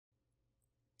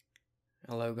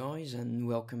Hello guys and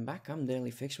welcome back. I'm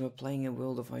Dailyfix and we're playing a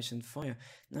World of Ice and Fire.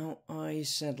 Now, I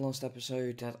said last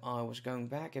episode that I was going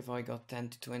back if I got 10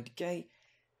 to 20k.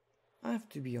 I have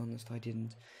to be honest, I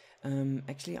didn't.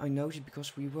 Actually, I noticed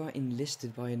because we were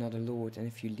enlisted by another lord, and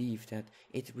if you leave that,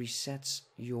 it resets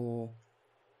your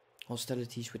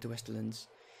hostilities with the Westerlands.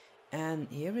 And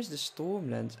here is the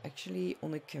Stormlands actually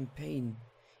on a campaign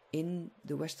in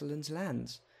the Westerlands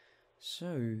lands.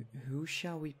 So, who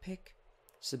shall we pick?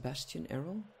 Sebastian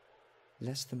Errol,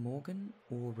 Lester Morgan,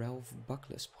 or Ralph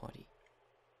Buckler's party?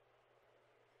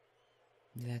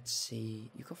 Let's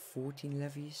see, you got 14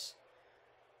 levies.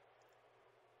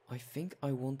 I think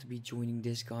I want to be joining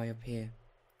this guy up here.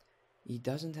 He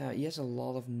has a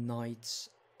lot of knights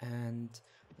and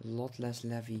a lot less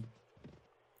levy.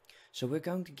 So we're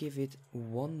going to give it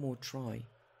one more try.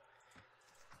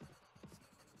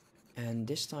 And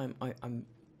this time I'm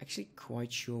actually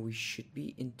quite sure we should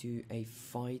be into a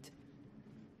fight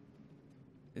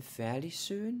fairly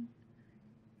soon,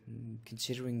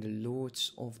 considering the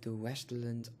lords of the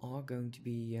Westland are going to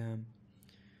be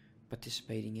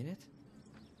participating in it.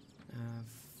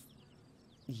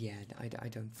 Yeah, I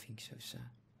don't think so, sir.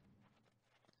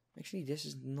 Actually, this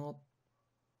is not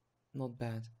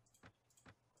bad.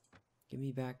 Give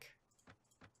me back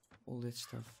all that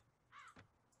stuff.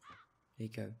 There you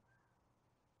go.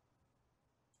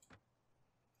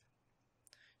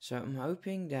 So I'm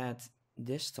hoping that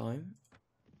this time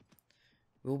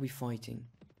we'll be fighting.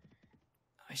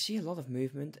 I see a lot of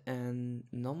movement and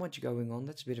not much going on.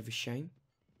 That's a bit of a shame.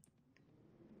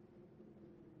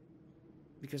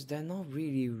 Because they're not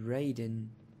really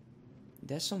raiding.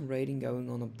 There's some raiding going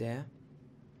on up there.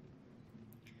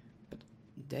 But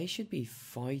they should be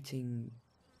fighting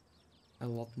a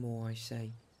lot more, I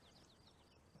say.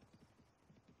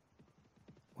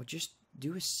 Or just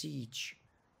do a siege.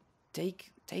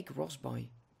 Take Rosby.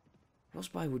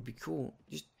 Rosby would be cool.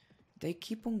 Just they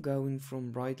keep on going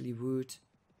from Brightly Wood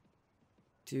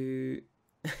to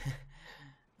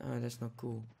oh, that's not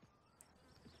cool.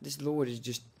 This lord is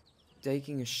just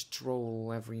taking a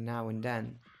stroll every now and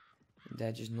then.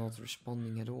 They're just not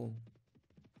responding at all.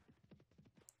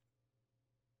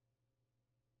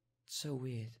 It's so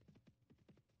weird.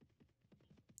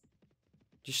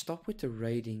 Just stop with the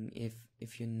raiding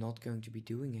if you're not going to be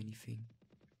doing anything.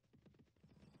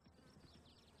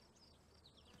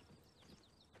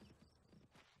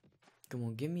 Come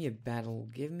on, give me a battle.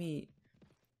 Give me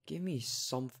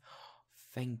some.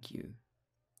 Thank you.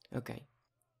 Okay,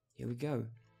 here we go.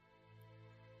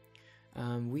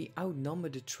 We outnumber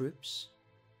the troops.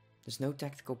 There's no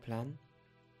tactical plan.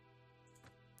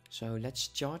 So let's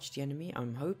charge the enemy.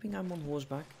 I'm hoping I'm on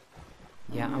horseback.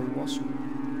 Yeah, I was.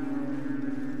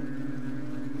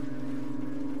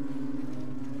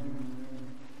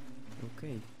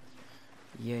 Okay.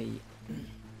 Yay.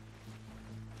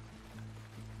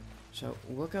 So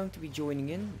we're going to be joining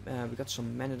in. We got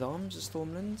some men-at-arms, the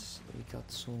Stormlands. We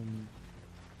got some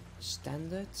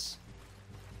standards,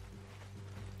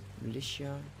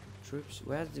 militia, troops.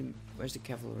 Where's the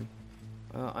cavalry?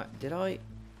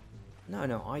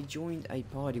 No, I joined a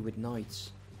party with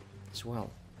knights as well.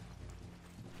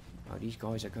 Now these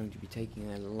guys are going to be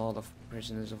taking a lot of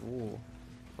prisoners of war.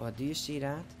 But do you see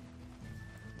that?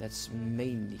 That's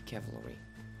mainly cavalry.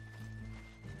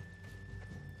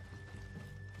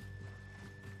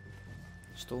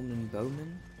 Stormland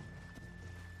bowmen.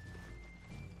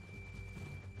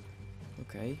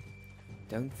 Okay.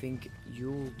 Don't think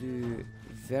you'll do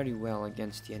very well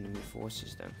against the enemy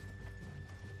forces though.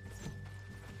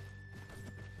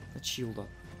 Let's shield up.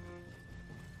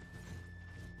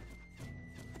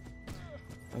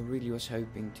 I really was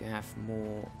hoping to have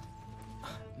more.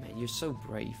 Man, you're so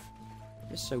brave.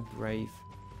 You're so brave.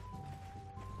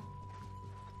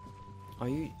 Are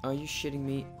you shitting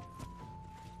me?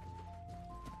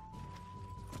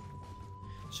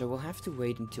 So we'll have to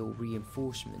wait until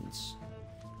reinforcements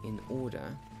in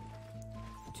order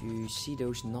to see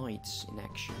those knights in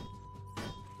action.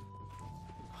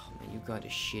 Oh man, you got a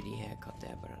shitty haircut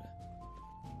there, brother.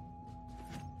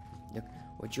 Look,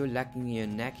 what you're lacking in your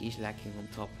neck, he's lacking on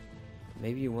top.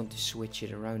 Maybe you want to switch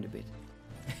it around a bit.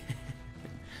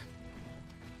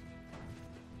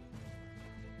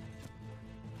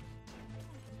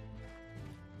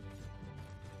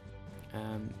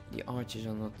 The archers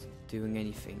are not doing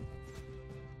anything.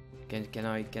 Can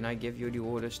I give you the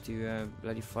orders to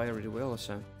bloody fire at will or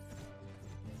so?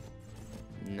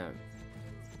 No.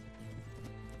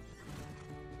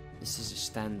 This is a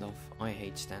standoff. I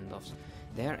hate standoffs.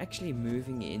 They're actually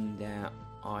moving in their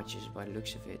archers by the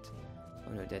looks of it.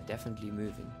 Oh no, they're definitely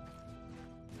moving.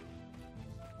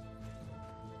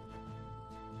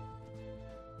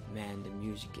 Man, the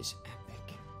music is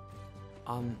epic.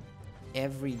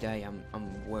 Every day I'm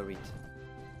worried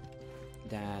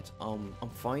that I'm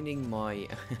finding my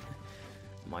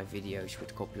my videos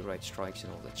with copyright strikes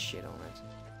and all that shit on it.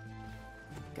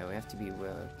 Okay, we have to be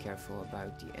careful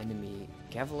about the enemy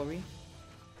cavalry.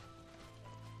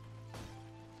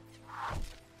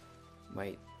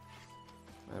 Wait,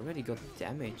 I already got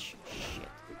damage. Shit.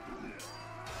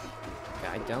 Okay,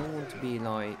 I don't want to be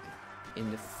like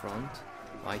in the front.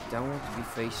 I don't want to be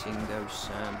facing those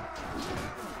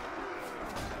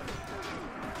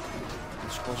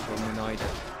crossbowmen either.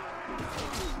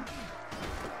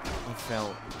 I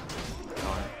fell.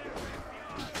 Darn.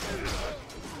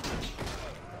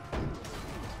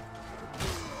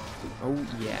 Oh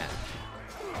yeah.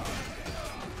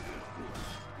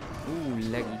 Ooh,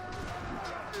 laggy.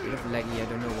 Bit of laggy, I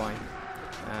don't know why.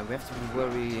 We have to be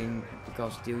worrying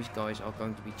because these guys are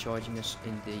going to be charging us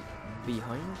in the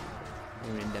behind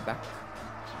or in the back.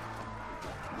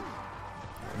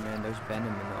 And then those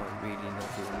Bannermen are really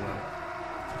not doing well.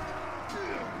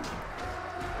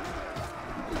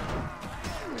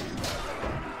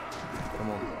 Come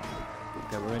on.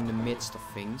 Okay, we're in the midst of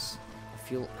things. I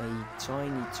feel a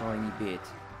tiny bit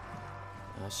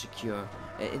secure.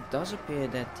 It does appear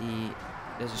that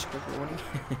there's a script warning.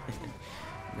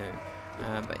 No,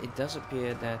 but it does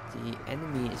appear that the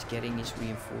enemy is getting his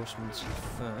reinforcements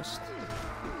first.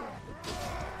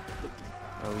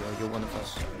 Oh, you're one of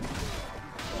us.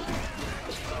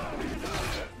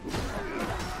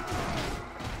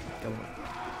 Go on.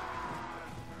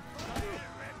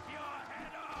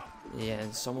 Yeah,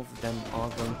 and some of them are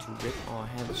going to rip our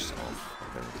heads off,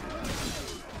 apparently.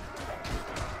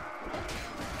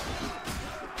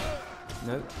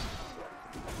 No.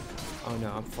 Oh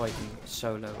no, I'm fighting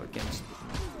solo against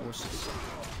horses.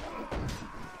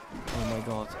 Oh my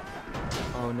god.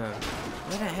 Oh no.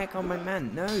 Where the heck are my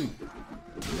men? No!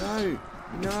 No!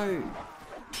 No!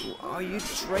 Oh, you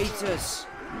traitors!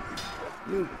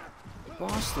 You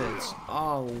bastards!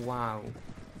 Oh wow.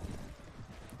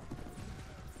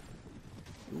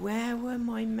 Where were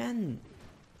my men?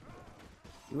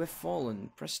 You have fallen.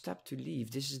 Press tab to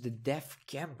leave. This is the death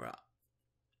camera.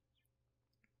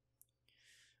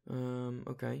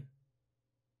 Okay.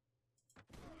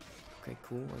 Okay,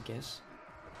 cool, I guess.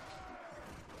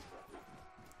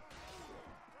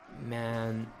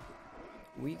 Man,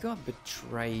 we got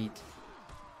betrayed.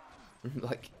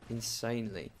 Like,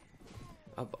 insanely.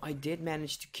 I did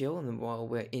manage to kill, and while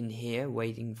we're in here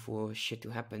waiting for shit to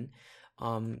happen,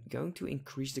 I'm going to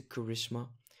increase the charisma,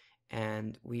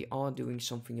 and we are doing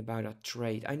something about our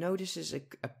trade. I know this is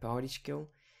a party skill,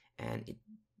 and it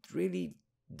really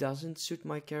doesn't suit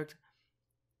my character,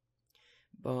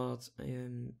 but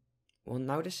well,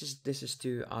 now this is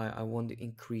too. I want to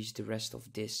increase the rest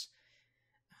of this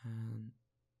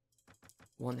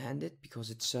one-handed because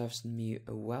it serves me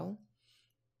well,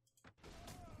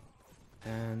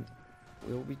 and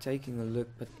we'll be taking a look.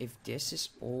 But if this is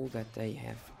all that they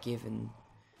have given,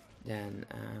 then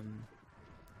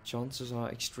chances are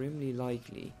extremely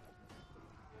likely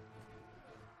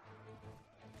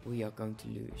we are going to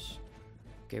lose.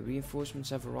 Okay, reinforcements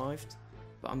have arrived,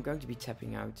 but I'm going to be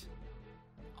tapping out.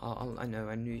 I know,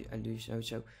 I lose.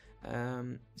 So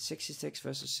 66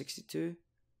 versus 62.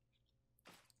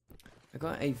 I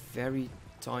got a very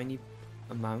tiny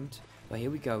amount, but here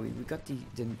we go. We got the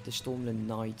Stormland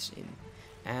Knights in,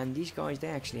 and these guys, they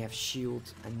actually have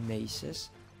shield and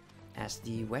maces, as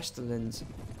the Westerlands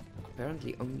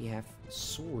apparently only have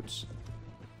swords.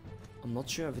 I'm not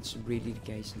sure if it's really the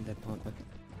case in that part, but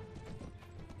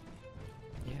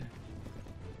yeah,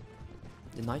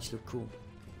 the knights look cool,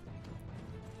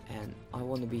 and I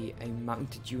want to be a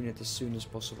mounted unit as soon as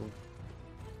possible.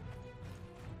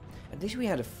 At least we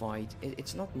had a fight.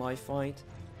 It's not my fight,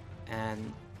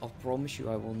 and I'll promise you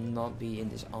I will not be in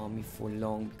this army for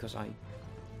long because I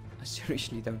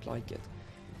seriously don't like it.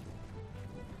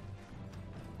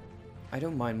 I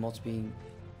don't mind mods being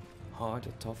hard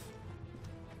or tough,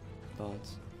 but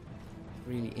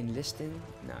really enlisting,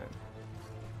 no.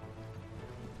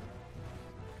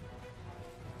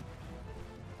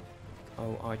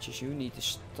 Oh, archers, you need to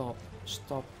stop.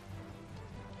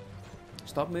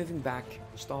 Stop moving back.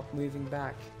 Stop moving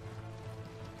back.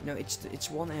 No, it's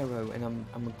one arrow and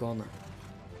I'm a goner.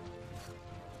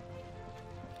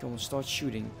 Come on, start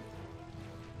shooting.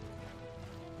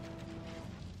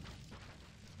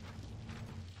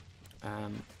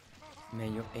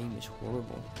 Man, your aim is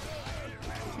horrible.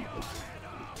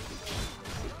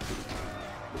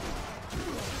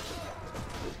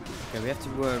 Okay, we have to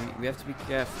worry. We have to be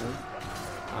careful.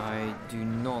 I do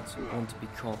not want to be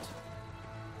caught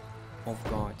off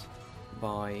guard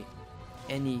by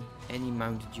any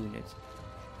mounted unit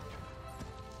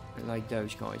like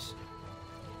those guys.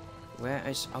 Where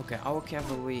is... okay, our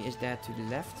cavalry is there to the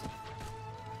left.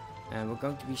 And we're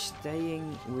going to be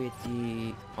staying with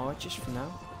the archers for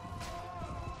now.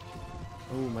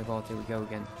 Oh my god, here we go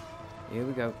again. Here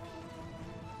we go.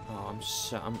 Oh, I'm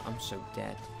so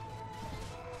dead.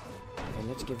 Okay,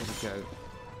 let's give it a go.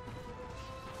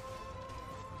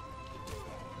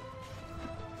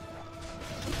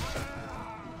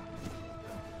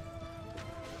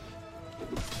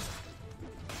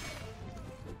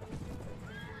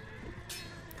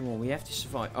 Come on, we have to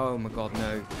survive. Oh my god,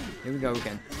 no. Here we go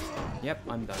again. Yep,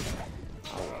 I'm done.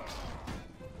 Oh.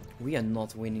 We are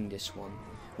not winning this one.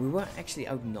 We were actually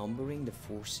outnumbering the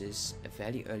forces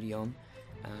very early on.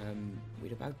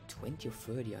 With about 20 or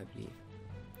 30, I believe.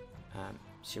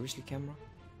 Seriously, camera?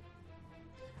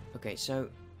 Okay, so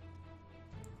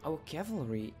our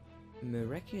cavalry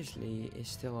miraculously is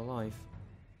still alive.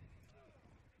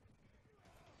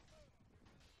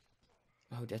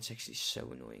 Oh, that's actually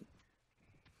so annoying.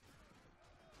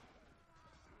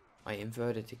 I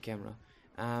inverted the camera.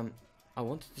 I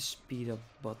wanted the speed up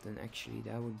button actually,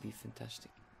 that would be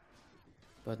fantastic.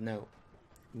 But no,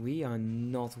 we are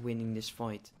not winning this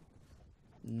fight.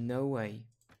 No way.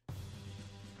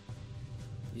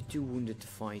 You're too wounded to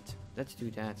fight. Let's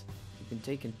do that. You've been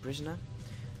taken prisoner.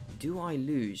 Do I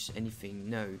lose anything?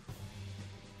 No.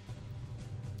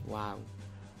 Wow.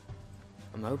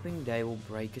 I'm hoping they will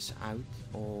break us out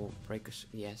or break us.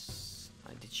 Yes,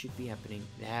 it should be happening.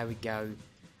 There we go.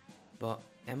 But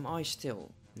am I still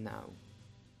now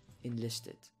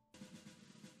enlisted?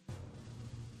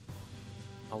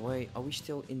 Are we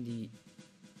still in the...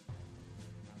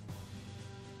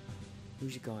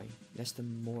 who's the guy? Lester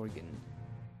Morgan.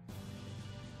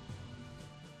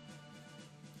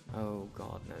 Oh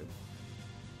god, no.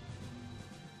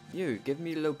 You, give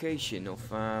me the location of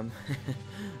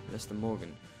Lester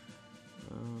Morgan.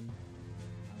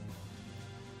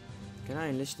 Can I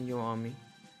enlist in your army?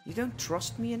 You don't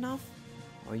trust me enough?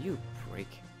 Oh, you prick.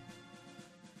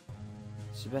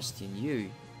 Sebastian, you.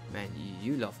 Man,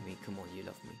 you love me. Come on, you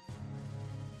love me.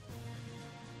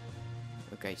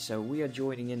 Okay, so we are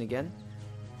joining in again.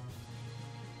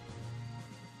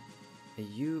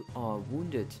 You are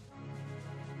wounded.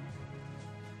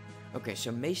 Okay,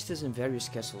 so maesters in various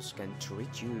castles can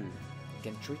treat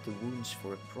the wounds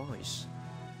for a price.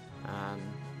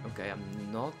 Okay,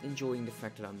 I'm not enjoying the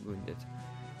fact that I'm wounded.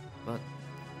 But...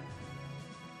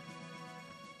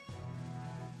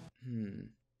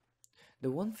 the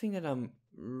one thing that I'm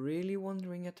really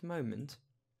wondering at the moment...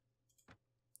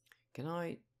 Can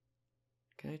I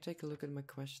take a look at my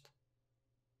quest?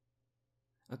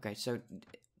 Okay, so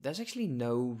there's actually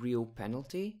no real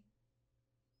penalty.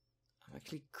 I'm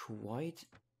actually quite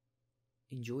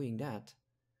enjoying that.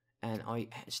 And I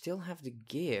still have the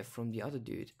gear from the other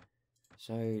dude.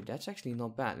 So that's actually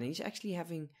not bad. And he's actually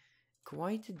having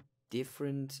quite a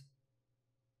different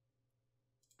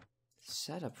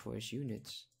setup for his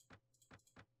units.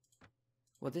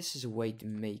 Well, this is a way to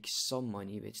make some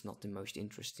money, but it's not the most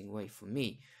interesting way for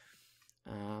me.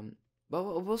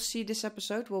 But we'll see this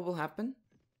episode what will happen.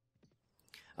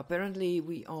 Apparently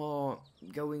we are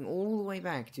going all the way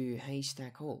back to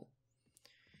Haystack Hall.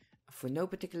 For no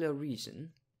particular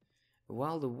reason.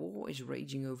 While the war is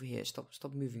raging over here.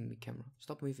 Stop moving me, camera.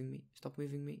 Stop moving me. Stop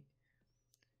moving me.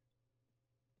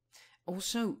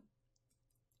 Also,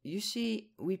 you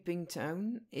see Weeping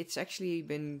Town? It's actually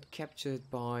been captured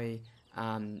by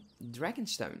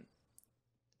Dragonstone.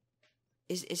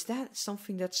 Is that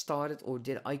something that started, or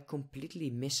did I completely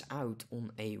miss out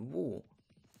on a war?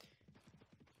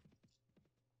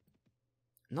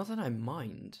 Not that I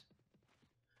mind,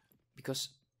 because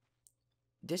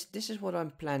this is what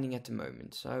I'm planning at the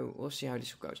moment. So we'll see how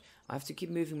this goes. I have to keep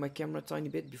moving my camera a tiny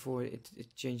bit before it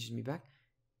changes me back.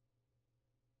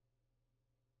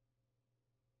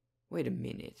 Wait a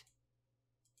minute.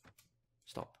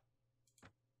 Stop.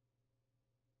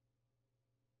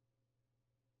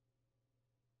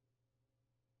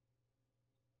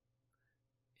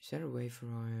 Is there a way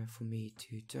for me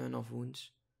to turn off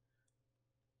wounds?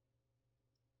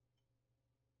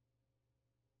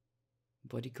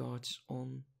 Bodyguards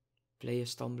on, player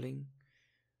stumbling,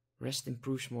 rest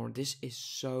improves more. This is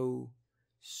so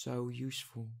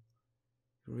useful.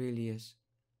 It really is.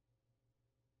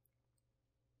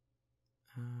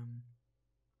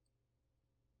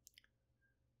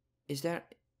 Is there?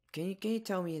 Can you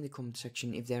tell me in the comment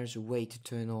section if there's a way to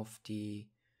turn off the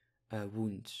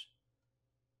wounds?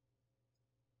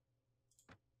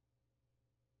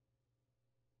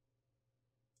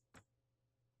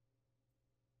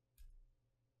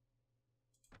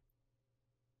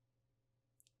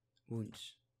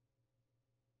 wounds.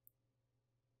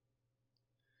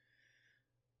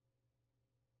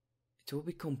 It will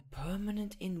become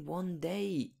permanent in 1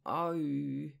 day.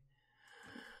 Oh,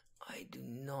 I do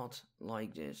not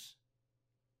like this.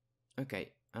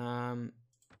 Okay,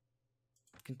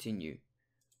 continue.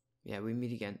 Yeah, we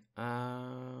meet again.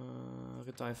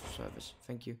 Retire from service.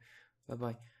 Thank you. Bye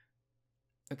bye.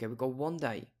 Okay, we got 1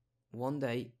 day. 1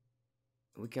 day.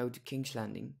 We go to King's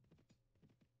Landing.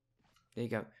 There you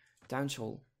go. Town's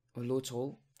Hall. Or Lord's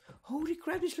Hall. Holy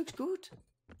crap, this looks good.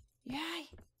 Yay.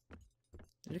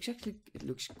 It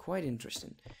looks quite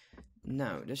interesting.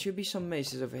 Now, there should be some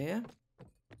maces over here.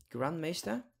 Grand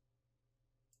Maester.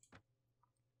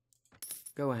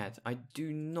 Go ahead. I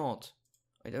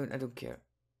don't care.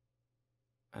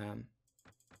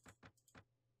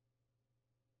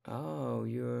 Oh,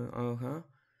 you're,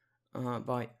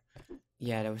 bye.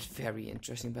 Yeah, that was very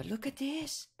interesting, but look at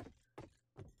this.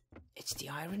 It's the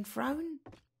Iron Throne.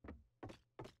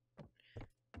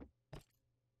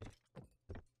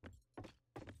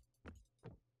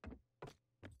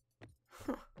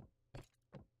 Huh.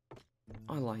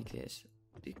 I like this.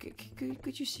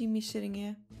 Could you see me sitting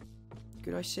here?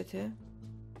 Could I sit here?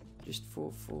 Just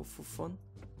for fun?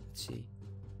 Let's see.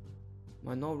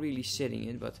 I'm not really sitting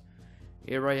in, but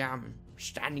here I am,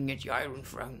 standing at the Iron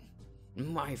Throne.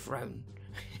 My throne.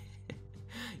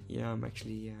 Yeah, I'm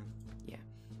actually, yeah.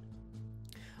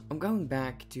 I'm going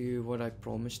back to what I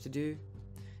promised to do.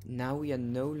 Now we are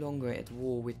no longer at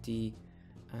war with the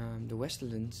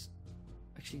Westerlands.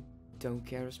 Actually, don't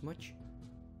care as much.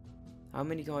 How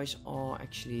many guys are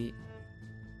actually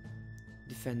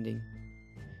defending?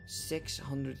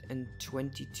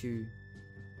 622.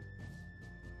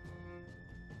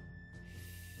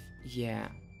 Yeah,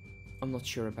 I'm not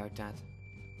sure about that,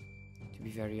 to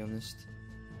be very honest.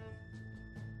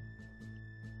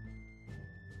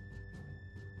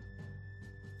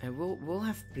 And we'll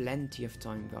have plenty of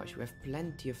time, guys. We have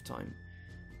plenty of time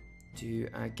to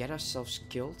get ourselves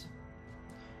killed.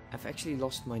 I've actually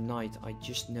lost my knight. I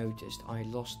just noticed I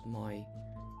lost my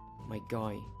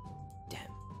guy.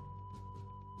 Damn.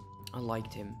 I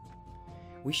liked him.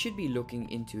 We should be looking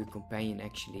into a companion,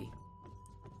 actually.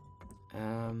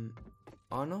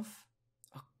 Arnov?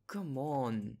 Oh, come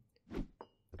on.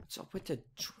 What's up with the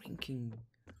drinking?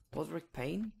 Roderick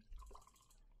Payne?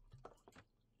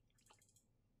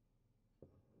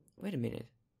 Wait a minute.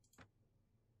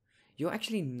 You're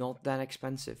actually not that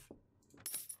expensive.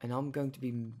 And I'm going to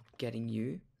be getting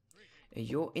you. And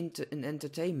you're into an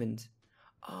entertainment.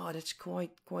 Oh, that's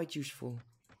quite useful.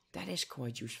 That is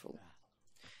quite useful.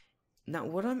 Now,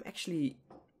 what I'm actually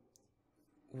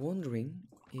wondering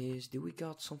is, do we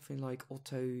got something like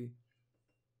Otto?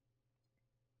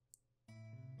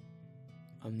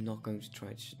 I'm not going to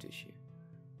try to seduce you.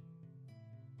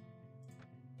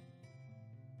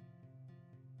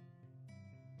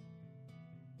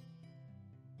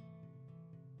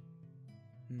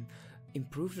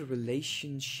 Improve the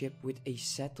relationship with a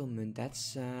settlement.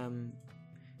 That's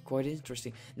quite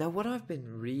interesting. Now, what I've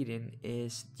been reading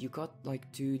is you got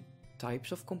like 2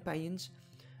 types of companions.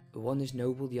 One is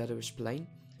noble, the other is plain.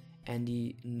 And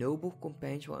the noble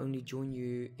companions will only join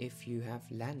you if you have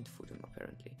land for them,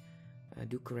 apparently.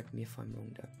 Do correct me if I'm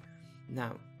wrong, though.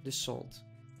 Now, the salt.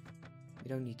 We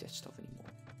don't need that stuff anymore.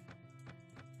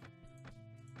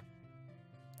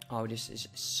 Oh, this is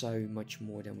so much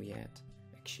more than we had,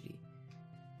 actually.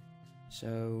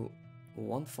 So,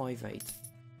 158.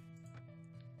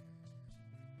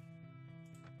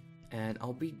 And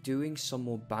I'll be doing some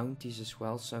more bounties as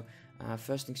well. So,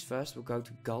 first things first, we'll go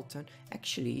to Galtown.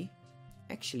 Actually,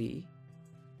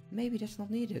 maybe that's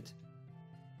not needed.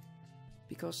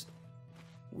 Because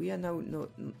we are now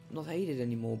not hated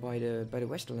anymore by the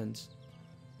Westerlands.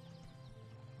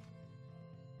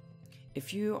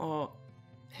 If you are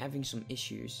having some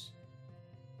issues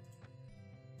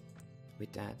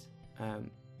with that,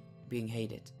 being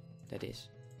hated, that is,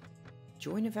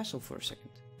 join a vessel for a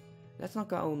second. Let's not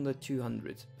go on the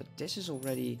 200, but this is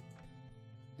already,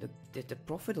 the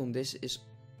profit on this is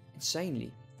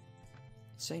insanely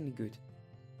good.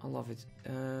 I love it.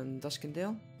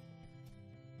 Duskendale.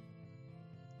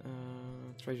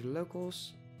 Trade with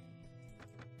locals.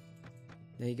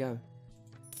 There you go.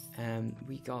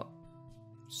 We got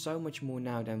so much more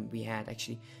now than we had,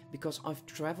 actually, because I've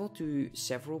traveled to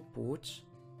several ports.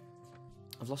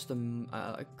 I've lost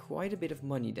quite a bit of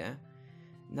money there.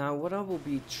 Now what I will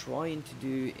be trying to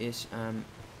do is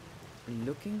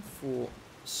looking for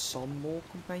some more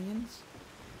companions.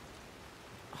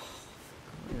 Oh,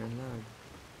 for crying out loud.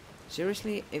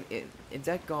 Seriously, if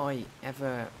that guy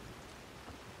ever...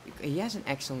 He has an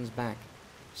axe on his back.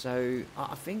 So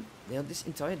I think this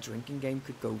entire drinking game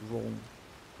could go wrong.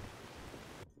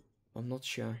 I'm not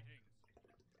sure.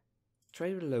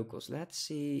 Trade with the locals. Let's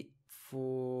see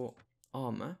for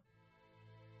armor.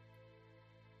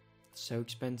 It's so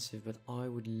expensive, but I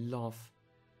would love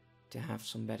to have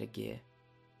some better gear.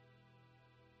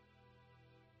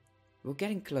 We're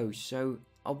getting close, so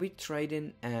I'll be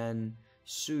trading, and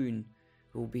soon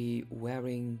we'll be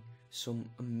wearing some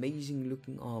amazing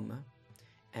looking armor,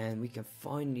 and we can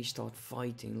finally start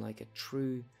fighting like a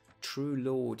true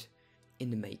lord in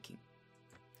the making.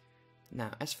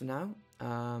 Now, as for now,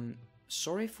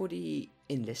 sorry for the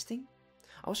enlisting.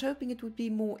 I was hoping it would be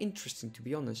more interesting, to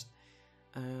be honest.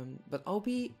 But I'll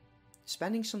be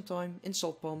spending some time in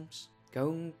salt bombs,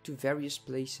 going to various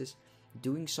places,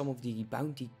 doing some of the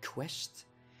bounty quests,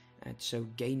 and so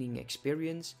gaining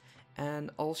experience.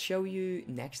 And I'll show you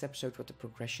next episode what the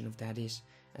progression of that is.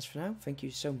 As for now, thank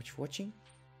you so much for watching.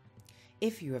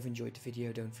 If you have enjoyed the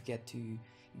video, don't forget to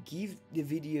give the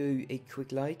video a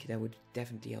quick like. That would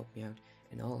definitely help me out.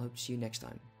 And I'll hope to see you next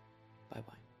time.